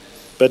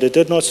 but it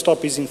did not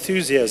stop his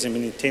enthusiasm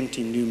in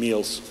attempting new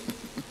meals.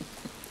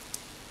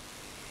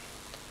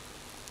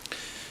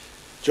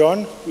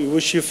 John, we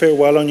wish you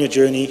farewell on your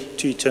journey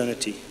to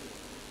eternity.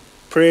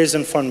 Prayers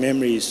and fond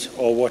memories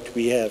are what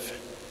we have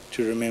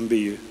to remember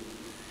you.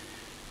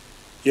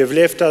 You have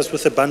left us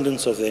with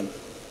abundance of them.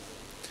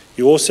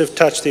 You also have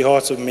touched the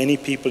hearts of many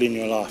people in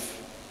your life.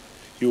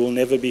 You will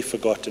never be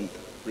forgotten.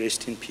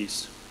 Rest in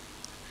peace.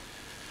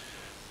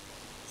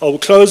 I will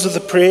close with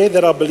a prayer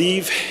that I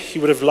believe he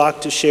would have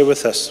liked to share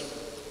with us.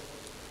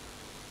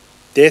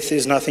 Death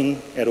is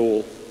nothing at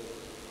all.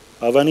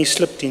 I've only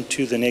slipped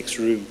into the next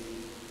room.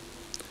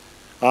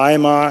 I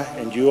am I,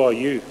 and you are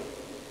you.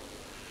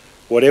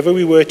 Whatever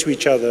we were to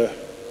each other,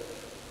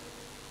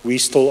 we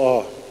still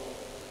are.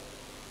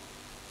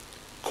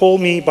 Call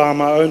me by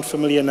my own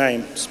familiar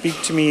name.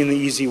 Speak to me in the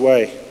easy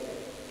way,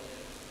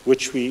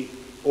 which we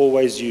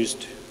always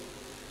used.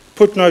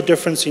 Put no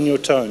difference in your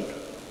tone.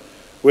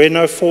 Wear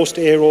no forced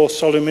air or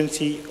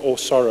solemnity or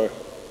sorrow.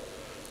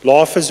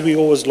 Laugh as we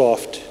always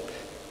laughed,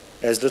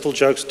 as little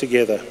jokes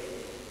together.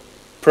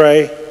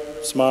 Pray,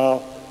 smile,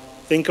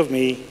 think of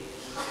me,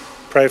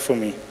 pray for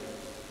me.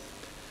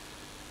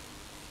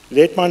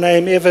 Let my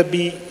name ever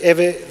be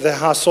the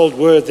household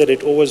word that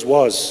it always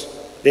was.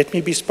 Let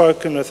me be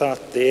spoken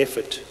without the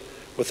effort,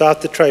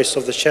 without the trace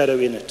of the shadow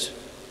in it.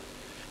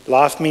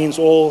 Life means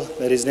all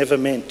that is never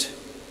meant.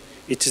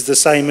 It is the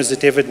same as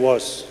it ever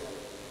was.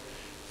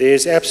 There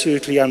is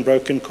absolutely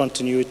unbroken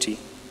continuity.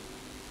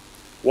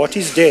 What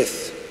is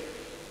death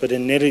but a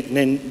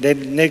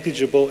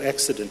negligible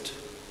accident?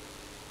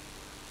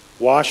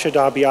 Why should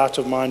I be out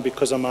of mind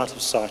because I'm out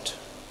of sight?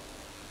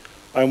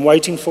 I'm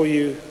waiting for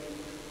you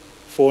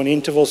for an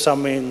interval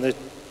somewhere in the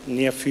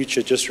near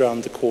future, just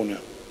around the corner.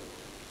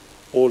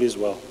 All is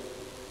well.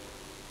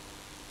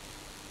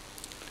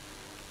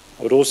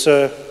 I would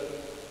also, on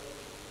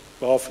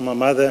behalf of my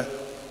mother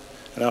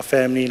and our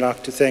family,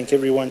 like to thank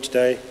everyone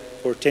today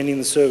for attending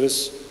the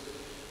service.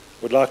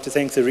 I would like to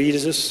thank the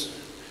readers,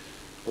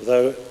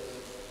 although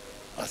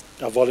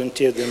I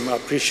volunteered them, I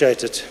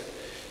appreciate it.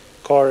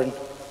 Karen,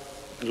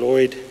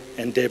 Lloyd,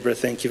 and Deborah,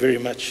 thank you very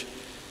much.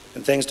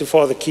 And thanks to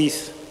Father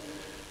Keith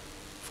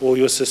for all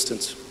your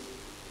assistance.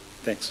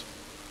 Thanks.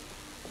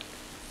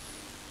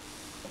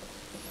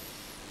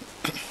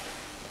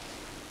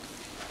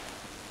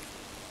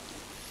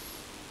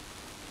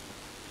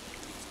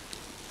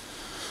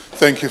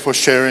 Thank you for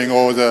sharing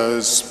all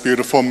those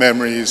beautiful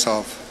memories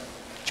of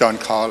John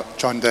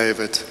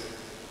David.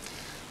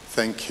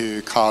 Thank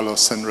you,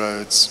 Carlos and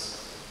Rhodes.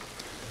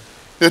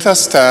 Let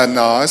us stand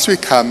now as we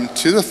come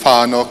to the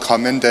final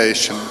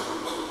commendation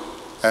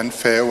and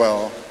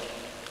farewell.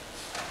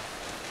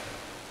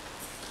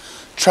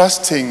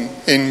 Trusting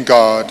in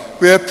God,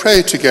 we have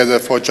prayed together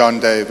for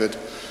John David.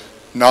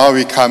 Now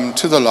we come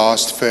to the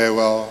last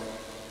farewell.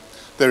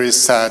 There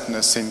is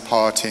sadness in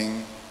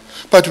parting,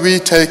 but we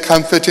take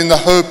comfort in the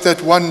hope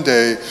that one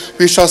day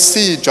we shall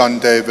see John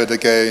David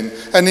again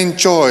and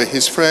enjoy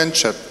his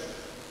friendship.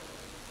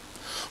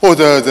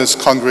 Although this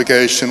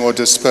congregation will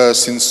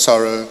disperse in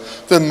sorrow,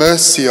 the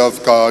mercy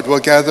of God will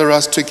gather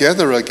us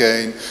together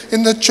again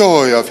in the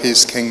joy of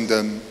his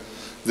kingdom.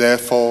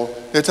 Therefore,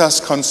 let us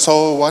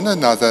console one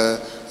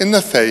another in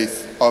the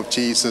faith of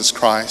Jesus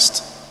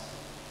Christ.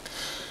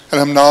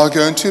 And I'm now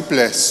going to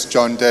bless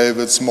John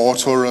David's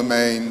mortal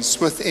remains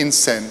with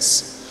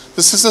incense.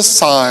 This is a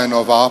sign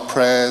of our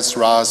prayers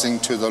rising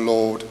to the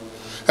Lord.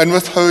 And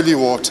with holy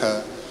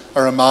water,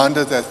 a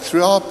reminder that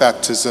through our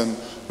baptism,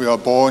 we are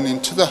born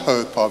into the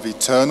hope of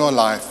eternal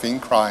life in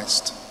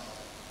Christ.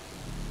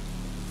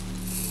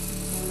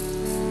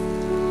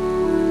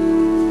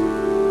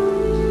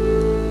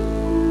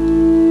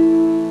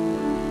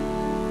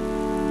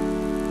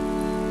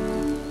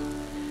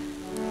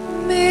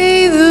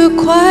 May the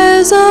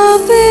choirs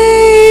of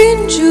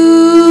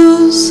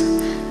angels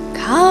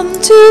come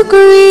to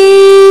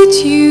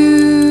greet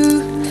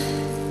you.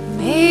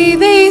 May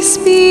they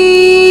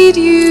speed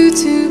you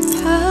to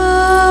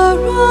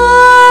paradise.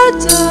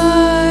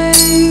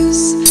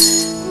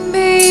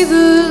 May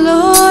the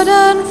Lord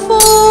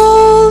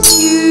unfold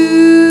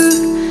you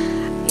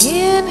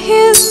in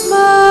his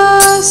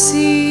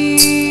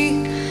mercy.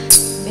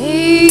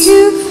 May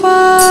you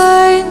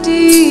find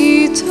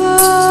eternal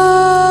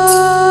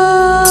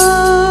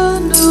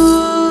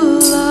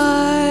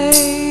life.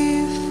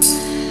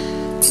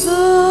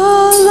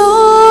 The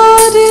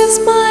Lord is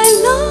my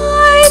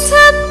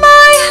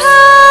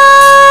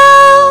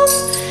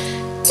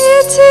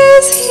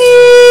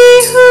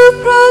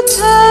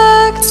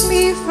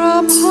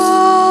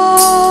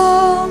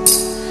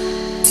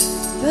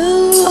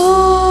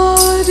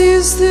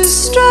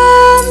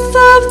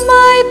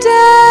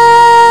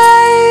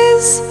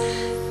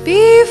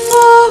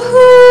Before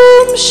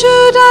whom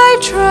should I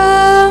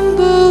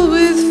tremble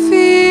with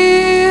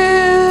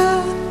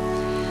fear?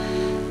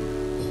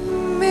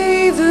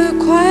 May the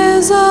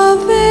choirs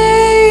of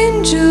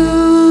angels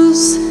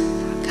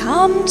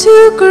come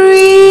to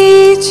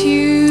greet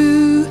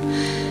you.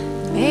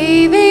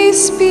 May they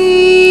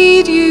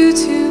speed you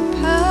to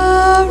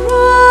paradise.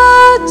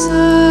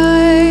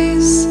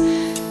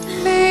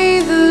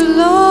 May the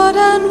Lord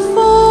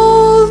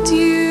unfold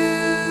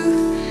you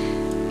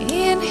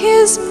in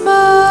His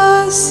mercy.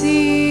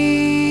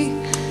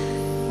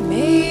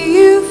 May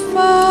you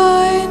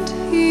find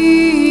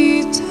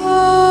eternal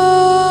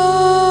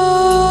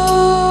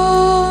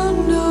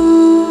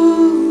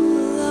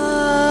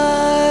life.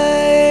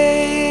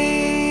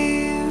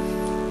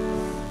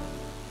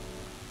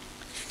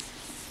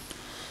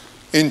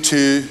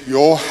 Into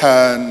your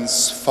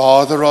hands,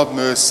 Father of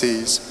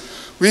mercies,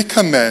 we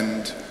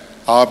commend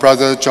our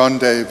brother John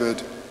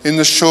David in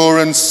the sure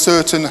and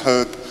certain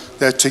hope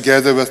that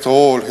together with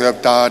all who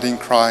have died in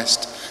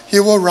Christ, he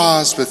will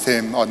rise with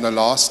him on the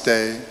last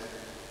day.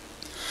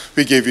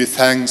 We give you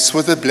thanks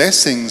for the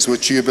blessings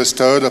which you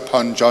bestowed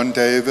upon John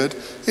David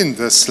in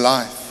this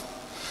life.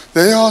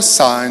 They are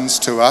signs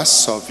to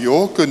us of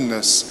your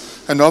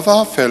goodness and of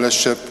our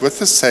fellowship with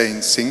the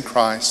saints in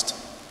Christ.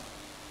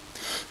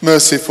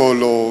 Merciful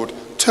Lord,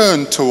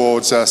 turn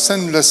towards us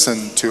and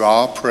listen to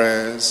our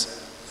prayers.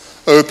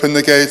 Open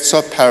the gates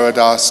of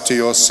paradise to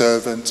your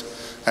servant,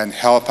 and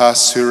help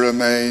us who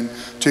remain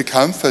to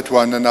comfort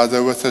one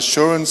another with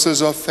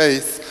assurances of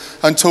faith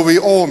until we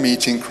all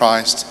meet in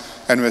Christ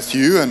and with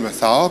you and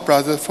with our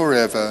brother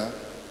forever.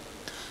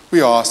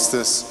 We ask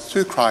this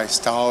through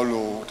Christ our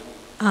Lord.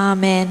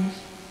 Amen.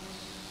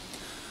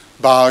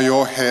 Bow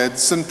your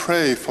heads and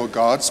pray for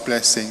God's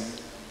blessing.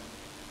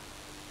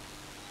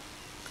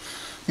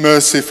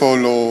 Merciful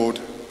Lord,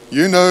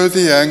 you know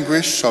the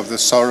anguish of the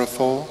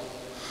sorrowful.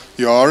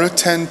 You are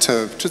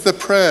attentive to the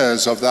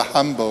prayers of the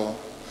humble.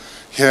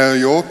 Hear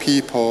your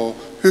people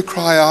who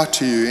cry out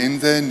to you in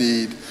their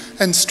need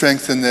and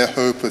strengthen their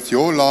hope with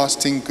your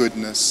lasting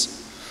goodness.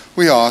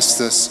 We ask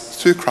this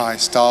through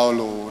Christ our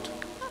Lord.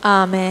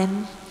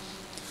 Amen.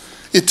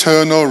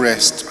 Eternal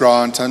rest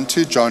grant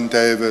unto John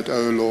David,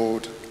 O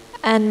Lord.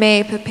 And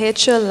may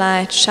perpetual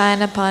light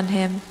shine upon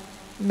him.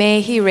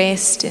 May he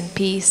rest in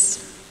peace.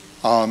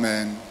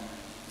 Amen.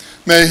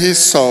 May his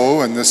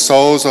soul and the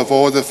souls of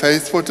all the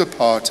faithful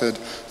departed,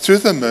 through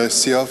the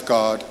mercy of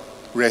God,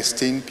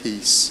 rest in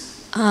peace.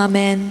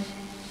 Amen.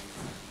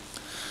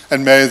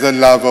 And may the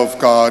love of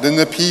God and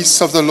the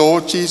peace of the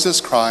Lord Jesus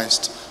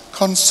Christ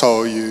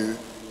console you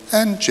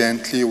and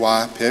gently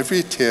wipe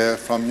every tear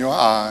from your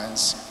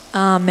eyes.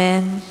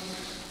 Amen.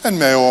 And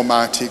may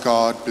Almighty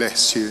God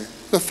bless you,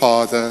 the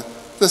Father,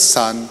 the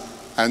Son,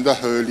 and the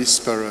Holy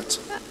Spirit.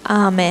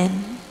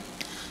 Amen.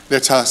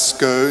 Let us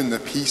go in the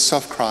peace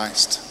of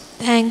Christ.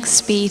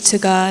 Thanks be to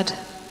God.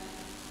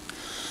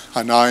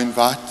 I now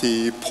invite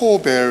the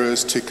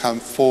pallbearers to come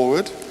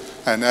forward,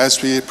 and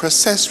as we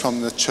process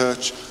from the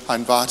church, I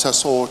invite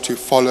us all to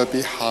follow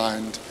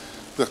behind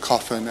the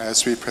coffin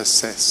as we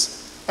process.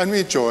 And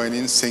we join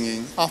in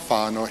singing our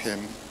final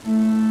hymn.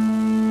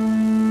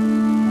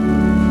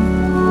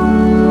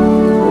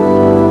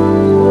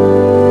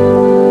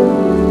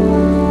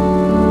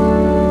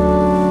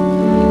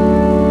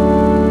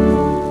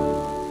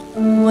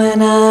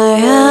 When I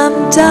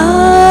am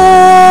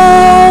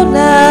down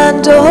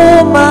and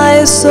oh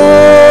my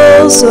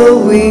soul so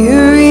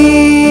weary,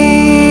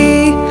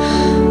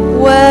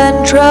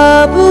 when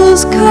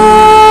troubles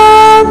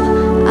come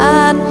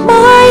and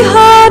my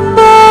heart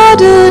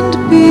burdened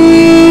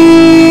be,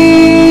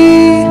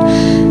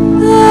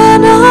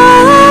 then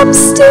I am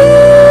still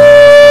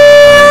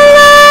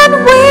and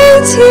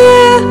wait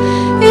here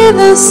in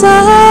the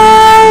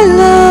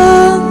silence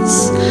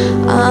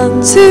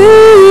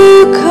until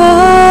you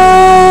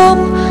come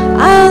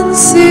and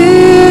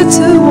sit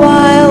a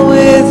while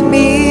with me.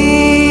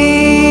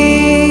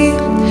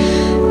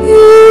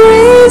 You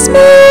raise me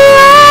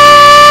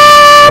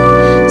up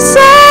so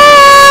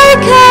I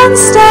can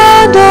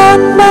stand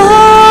on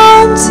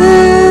mountains.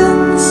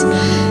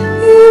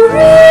 You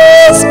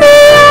raise me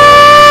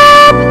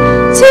up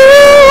to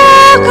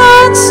walk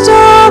on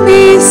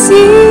stormy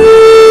seas.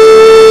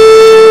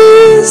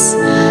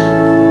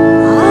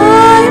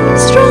 I'm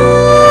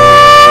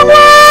strong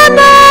when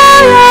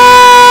I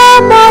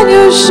am on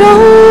your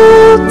shoulders.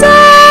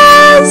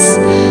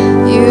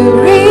 You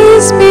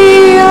raise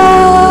me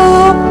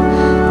up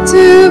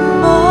to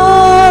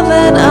more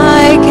than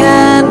I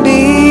can be.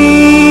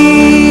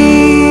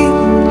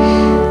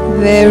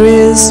 There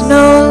is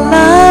no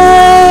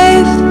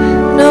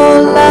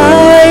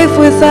life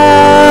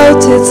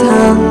without its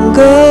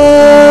hunger.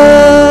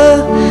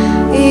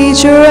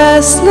 Each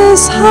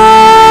restless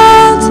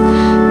heart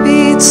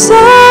beats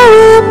so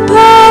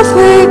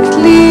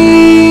imperfectly.